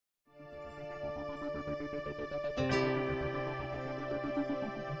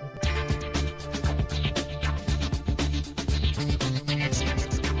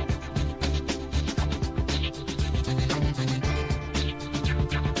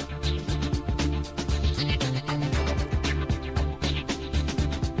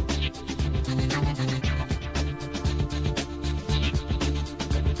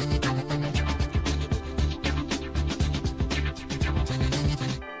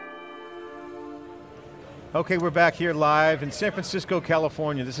Okay, we're back here live in San Francisco,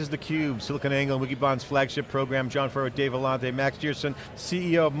 California. This is theCUBE, SiliconANGLE, and Wikibon's flagship program. John Furrier, Dave Vellante, Max Schireson,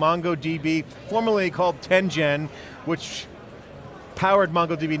 CEO of MongoDB, formerly called 10gen, which powered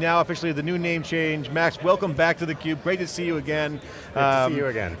MongoDB, now officially the new name change. Max, welcome back to theCUBE. Great to see you again. Great to see you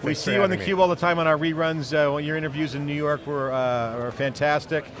again. We see you on theCUBE all the time on our reruns. Your interviews in New York were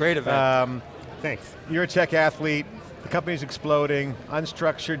fantastic. Great event. Thanks. You're a tech athlete. The company's exploding.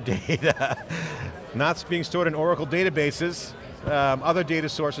 Unstructured data. Not being stored in Oracle databases. Other data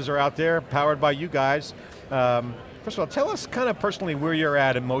sources are out there, powered by you guys. First of all, tell us kind of personally where you're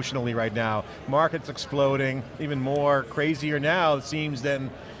at emotionally right now. Market's exploding, even more crazier now, it seems,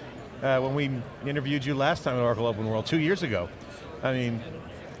 than when we interviewed you last time at Oracle OpenWorld 2 years ago. I mean,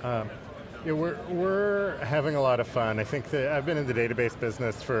 yeah, we're having a lot of fun. I think that I've been in the database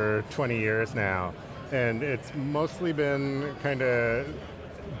business for 20 years now, and it's mostly been kind of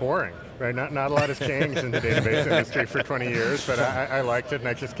boring. Right, not a lot has changed in the database industry for 20 years, but I liked it and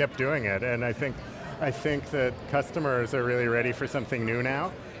I just kept doing it. And I think that customers are really ready for something new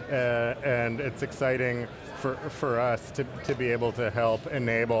now, and it's exciting for us to be able to help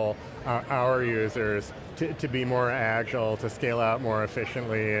enable our users to be more agile, to scale out more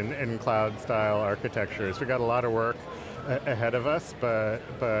efficiently in cloud-style architectures. We got a lot of work ahead of us, but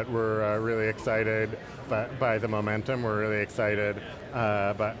we're really excited by the momentum. We're really excited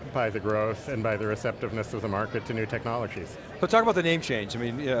by the growth and by the receptiveness of the market to new technologies. So talk about the name change. I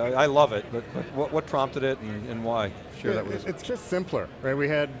mean, yeah, I love it, but what prompted it and why? Share that with us. It's just simpler, right? We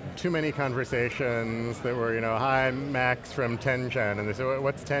had too many conversations that were, hi, I'm Max from 10gen, and they said,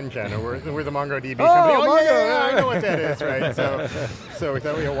 what's 10gen? And we're the MongoDB company. Oh, yeah, I know what that is, right? So we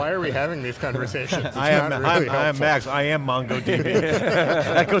thought, why are we having these conversations? I am Max, I am MongoDB.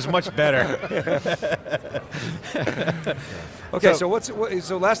 That goes much better. Okay,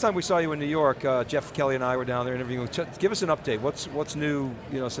 so last time we saw you in New York, Jeff Kelly and I were down there interviewing. Give us an update. What's new?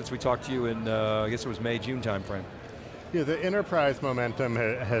 Since we talked to you in I guess it was May, June timeframe. Yeah, the enterprise momentum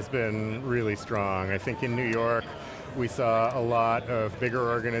has been really strong. I think in New York, we saw a lot of bigger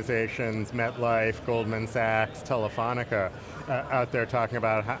organizations, MetLife, Goldman Sachs, Telefonica, out there talking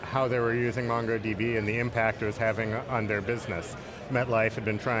about how they were using MongoDB and the impact it was having on their business. MetLife had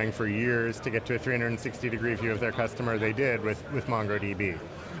been trying for years to get to a 360-degree view of their customer. They did with MongoDB.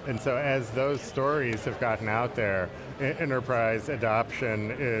 And so as those stories have gotten out there, enterprise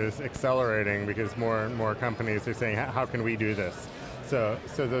adoption is accelerating because more and more companies are saying, how can we do this? So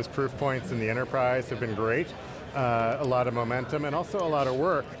those proof points in the enterprise have been great. A lot of momentum and also a lot of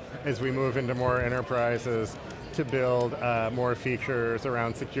work as we move into more enterprises to build more features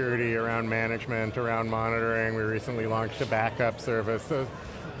around security, around management, around monitoring. We recently launched a backup service. So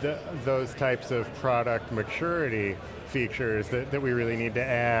those types of product maturity features that we really need to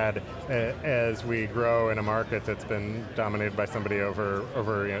add as we grow in a market that's been dominated by somebody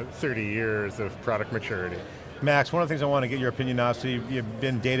over 30 years of product maturity. Max, one of the things I want to get your opinion on, so you've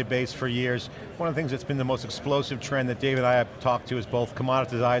been database for years. One of the things that's been the most explosive trend that Dave and I have talked to is both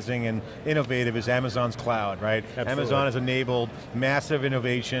commoditizing and innovative is Amazon's cloud, right? Absolutely. Amazon has enabled massive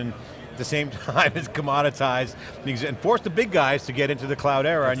innovation, at the same time it's commoditized and forced the big guys to get into the cloud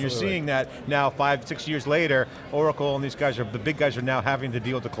era. Absolutely. And you're seeing that now 5, 6 years later, Oracle and these guys the big guys are now having to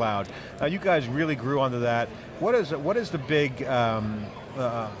deal with the cloud. You guys really grew onto that. What is the big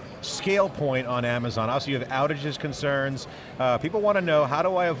scale point on Amazon? Also you have outages concerns. People want to know, how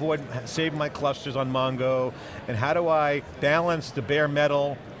do I save my clusters on Mongo, and how do I balance the bare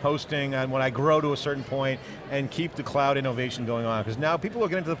metal hosting and when I grow to a certain point and keep the cloud innovation going on? Because now people are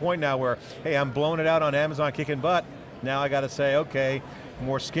getting to the point now where, hey, I'm blowing it out on Amazon, kicking butt. Now I got to say, okay,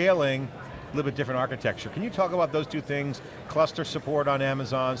 more scaling, a little bit different architecture. Can you talk about those two things? Cluster support on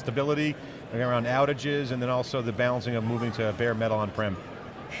Amazon, stability around outages, and then also the balancing of moving to bare metal on-prem.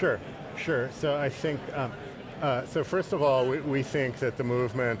 Sure. So I think, so first of all, we think that the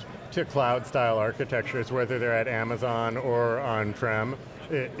movement to cloud-style architectures, whether they're at Amazon or on-prem,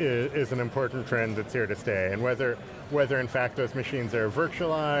 is an important trend that's here to stay. And whether in fact those machines are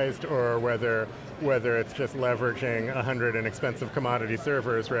virtualized or whether it's just leveraging 100 inexpensive commodity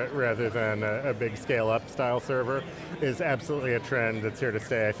servers rather than a big scale-up style server is absolutely a trend that's here to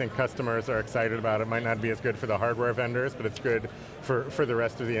stay. I think customers are excited about it. It might not be as good for the hardware vendors, but it's good for the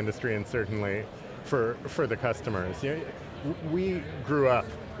rest of the industry and certainly for the customers. We grew up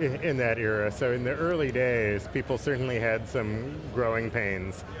in that era, so in the early days, people certainly had some growing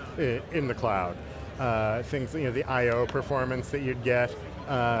pains in the cloud. Things, the I/O performance that you'd get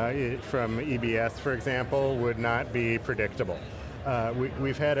from EBS, for example, would not be predictable.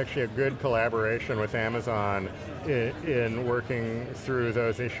 we've had actually a good collaboration with Amazon in working through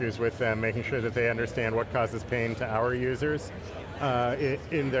those issues with them, making sure that they understand what causes pain to our users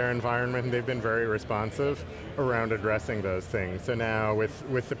in their environment, and they've been very responsive around addressing those things. So now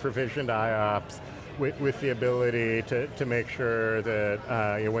with the provisioned IOPS, with the ability to make sure that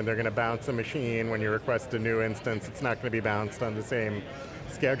when they're going to bounce a machine, when you request a new instance, it's not going to be bounced on the same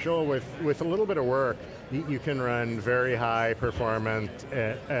schedule. With a little bit of work, you can run very high performance,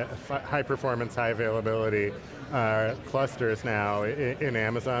 high availability clusters now in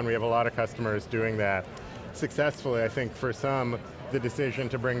Amazon. We have a lot of customers doing that successfully. I think for some, the decision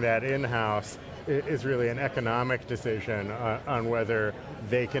to bring that in-house is really an economic decision on whether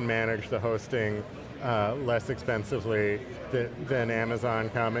they can manage the hosting less expensively than Amazon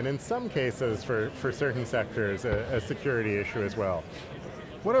come, and in some cases, for certain sectors, a security issue as well.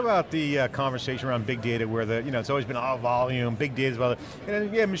 What about the conversation around big data, where it's always been all volume, big data is about it,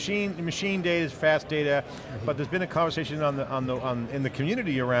 and yeah, machine data is fast data, but there's been a conversation in the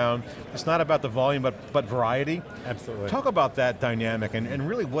community around it's not about the volume, but variety. Absolutely. Talk about that dynamic, and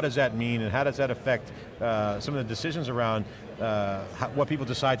really, what does that mean, and how does that affect some of the decisions around what people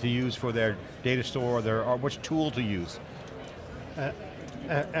decide to use for their data store, or which tool to use?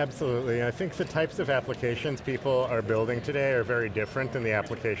 Absolutely. I think the types of applications people are building today are very different than the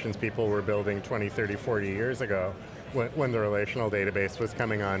applications people were building 20, 30, 40 years ago when the relational database was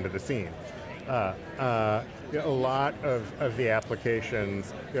coming onto the scene. A lot of the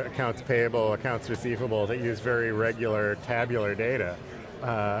applications, accounts payable, accounts receivable, that use very regular tabular data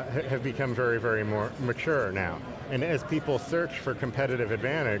have become very, very more mature now. And as people search for competitive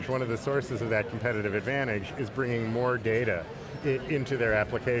advantage, one of the sources of that competitive advantage is bringing more data into their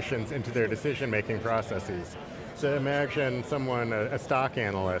applications, into their decision-making processes. So imagine someone, a stock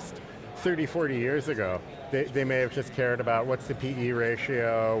analyst, 30, 40 years ago, they may have just cared about what's the PE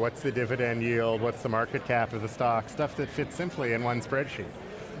ratio, what's the dividend yield, what's the market cap of the stock, stuff that fits simply in one spreadsheet.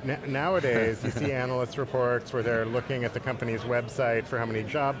 Nowadays, you see analyst reports where they're looking at the company's website for how many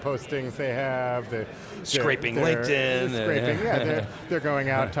job postings they have. Scraping LinkedIn. They're going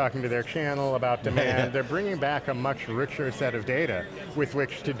out talking to their channel about demand. They're bringing back a much richer set of data with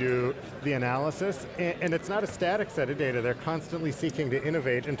which to do the analysis. And it's not a static set of data. They're constantly seeking to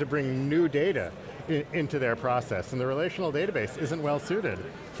innovate and to bring new data into their process. And the relational database isn't well suited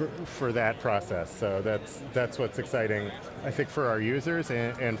for that process. So that's what's exciting, I think, for our users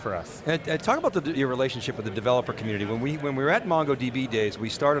and for us. And talk about your relationship with the developer community. When we were at MongoDB days, we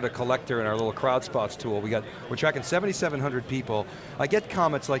started a collector in our little CrowdSpots tool. We're tracking 7,700 people. I get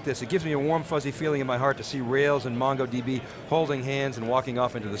comments like this. It gives me a warm, fuzzy feeling in my heart to see Rails and MongoDB holding hands and walking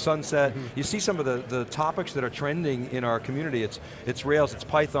off into the sunset. Mm-hmm. You see some of the topics that are trending in our community. It's Rails, it's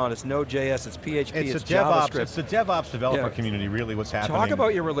Python, it's Node.js, it's PHP, it's JavaScript. It's the DevOps developer community, really, what's happening. Talk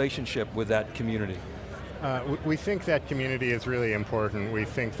about your relationship with that community. We think that community is really important. We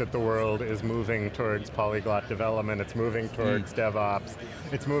think that the world is moving towards polyglot development. It's moving towards DevOps.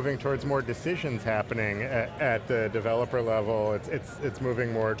 It's moving towards more decisions happening at the developer level. It's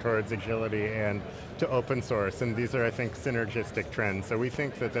moving more towards agility and to open source. And these are, I think, synergistic trends. So we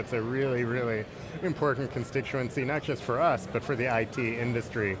think that that's a really, really important constituency, not just for us, but for the IT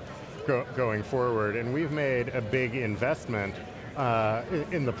industry going forward. And we've made a big investment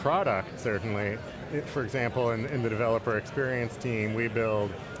in the product, certainly. For example, in the developer experience team, we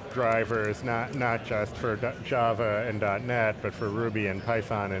build drivers not just for Java and .NET, but for Ruby and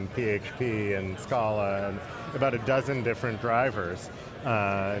Python and PHP and Scala, and about a dozen different drivers,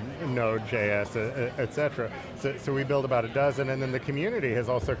 Node.js, et cetera. So we build about a dozen, and then the community has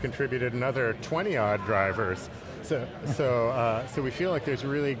also contributed another 20-odd drivers. So we feel like there's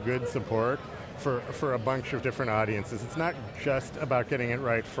really good support for a bunch of different audiences. It's not just about getting it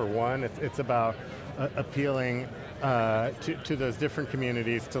right for one, it's about appealing to those different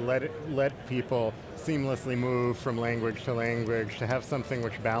communities, to let people seamlessly move from language to language, to have something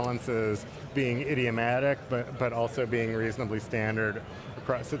which balances being idiomatic, but also being reasonably standard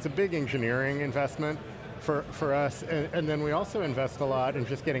across. So it's a big engineering investment for us, and then we also invest a lot in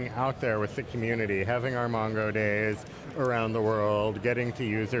just getting out there with the community, having our Mongo days around the world, getting to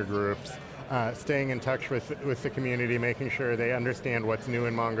user groups, staying in touch with the community, making sure they understand what's new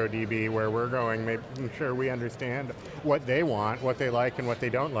in MongoDB, where we're going, making sure we understand what they want, what they like, and what they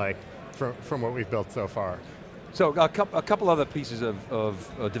don't like from what we've built so far. So a couple other pieces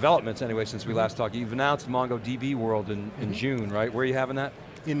of developments anyway since we last talked. You've announced MongoDB World in June, right? Where are you having that?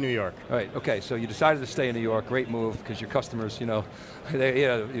 In New York. All right, okay, so you decided to stay in New York, great move, because your customers, they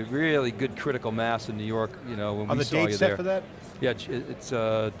had a really good critical mass in New York, when we saw you there. On the date set for that? Yeah, it's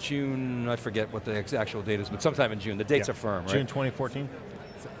June, I forget what the actual date is, but sometime in June. The dates are firm, right? June 2014?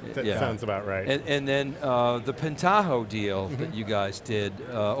 That sounds about right. And then the Pentaho deal that you guys did,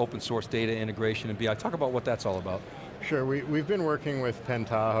 open source data integration and BI. Talk about what that's all about. Sure, we've been working with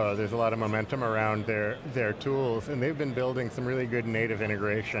Pentaho. There's a lot of momentum around their tools, and they've been building some really good native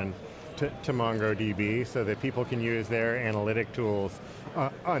integration to MongoDB so that people can use their analytic tools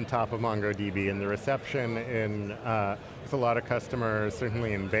on top of MongoDB. And the reception with a lot of customers,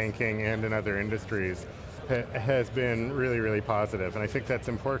 certainly in banking and in other industries, has been really, really positive. And I think that's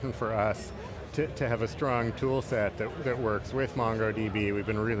important for us to have a strong tool set that works with MongoDB. We've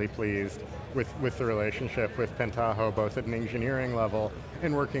been really pleased with the relationship with Pentaho, both at an engineering level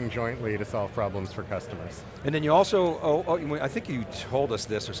and working jointly to solve problems for customers. And then you also, I think you told us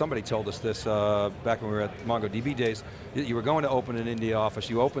this, or somebody told us this back when we were at MongoDB days, you were going to open an India office,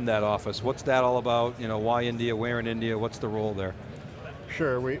 you opened that office. What's that all about? Why India, where in India, what's the role there?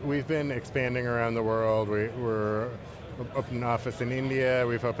 Sure, we've been expanding around the world. We're opened an office in India,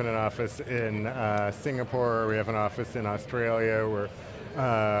 we've opened an office in Singapore, we have an office in Australia,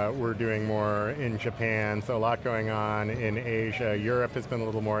 we're doing more in Japan, so a lot going on in Asia. Europe has been a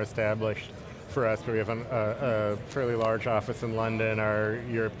little more established for us, but we have a fairly large office in London. Our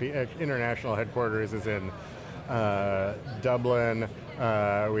international headquarters is in Dublin.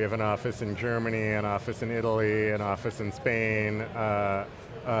 We have an office in Germany, an office in Italy, an office in Spain,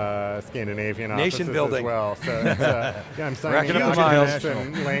 Scandinavian Nation offices building as well. So it's, I'm signing documents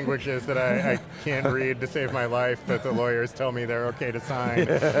in languages that I can't read to save my life, but the lawyers tell me they're okay to sign.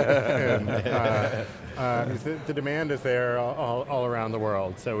 And, the demand is there all around the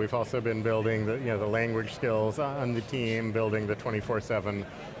world. So we've also been building the language skills on the team, building the 24/7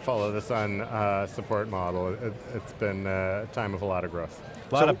 follow the sun support model. It's been a time of a lot of growth.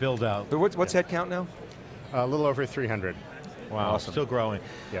 A lot of build out. What's headcount now? A little over 300. Wow, awesome. Still growing.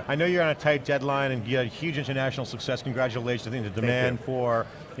 Yeah. I know you're on a tight deadline and you had huge international success. Congratulations. I think the demand for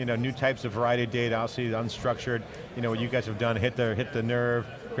new types of variety of data, obviously unstructured, what you guys have done, hit the nerve,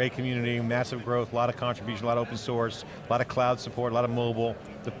 great community, massive growth, a lot of contribution, a lot of open source, a lot of cloud support, a lot of mobile,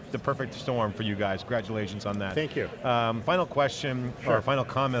 the perfect storm for you guys. Congratulations on that. Thank you. Final question, or final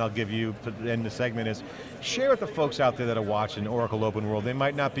comment I'll give you to end the segment is, share with the folks out there that are watching Oracle OpenWorld. They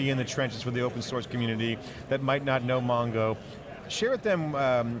might not be in the trenches for the open source community, that might not know Mongo. Share with them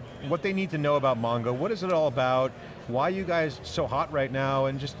what they need to know about Mongo. What is it all about? Why are you guys so hot right now?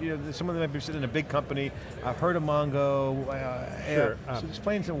 And just, some of them might be sitting in a big company. I've heard of Mongo. Sure. So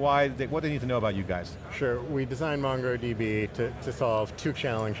explain to them what they need to know about you guys. Sure. We designed MongoDB to solve two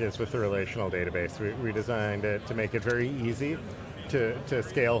challenges with the relational database. We designed it to make it very easy to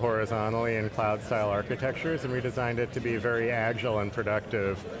scale horizontally in cloud-style architectures, and we designed it to be very agile and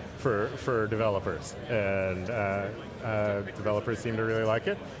productive for developers. And developers seem to really like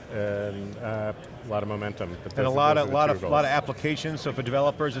it, and a lot of momentum. And a lot of applications. So for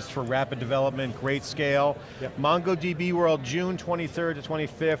developers, it's for rapid development, great scale. Yep. MongoDB World, June 23rd to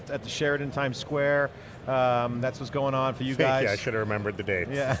 25th at the Sheridan Times Square. That's what's going on for you guys. I should have remembered the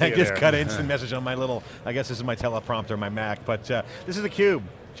dates. Yeah, I just got an instant message on my I guess this is my teleprompter, my Mac, but this is theCUBE.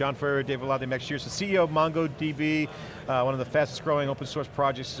 John Furrier, Dave Vellante, Max Schireson, CEO of MongoDB, one of the fastest growing open source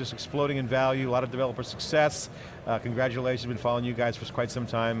projects, just exploding in value, a lot of developer success. Congratulations, been following you guys for quite some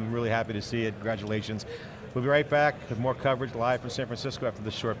time, I'm really happy to see it, congratulations. We'll be right back with more coverage live from San Francisco after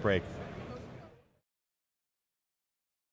this short break.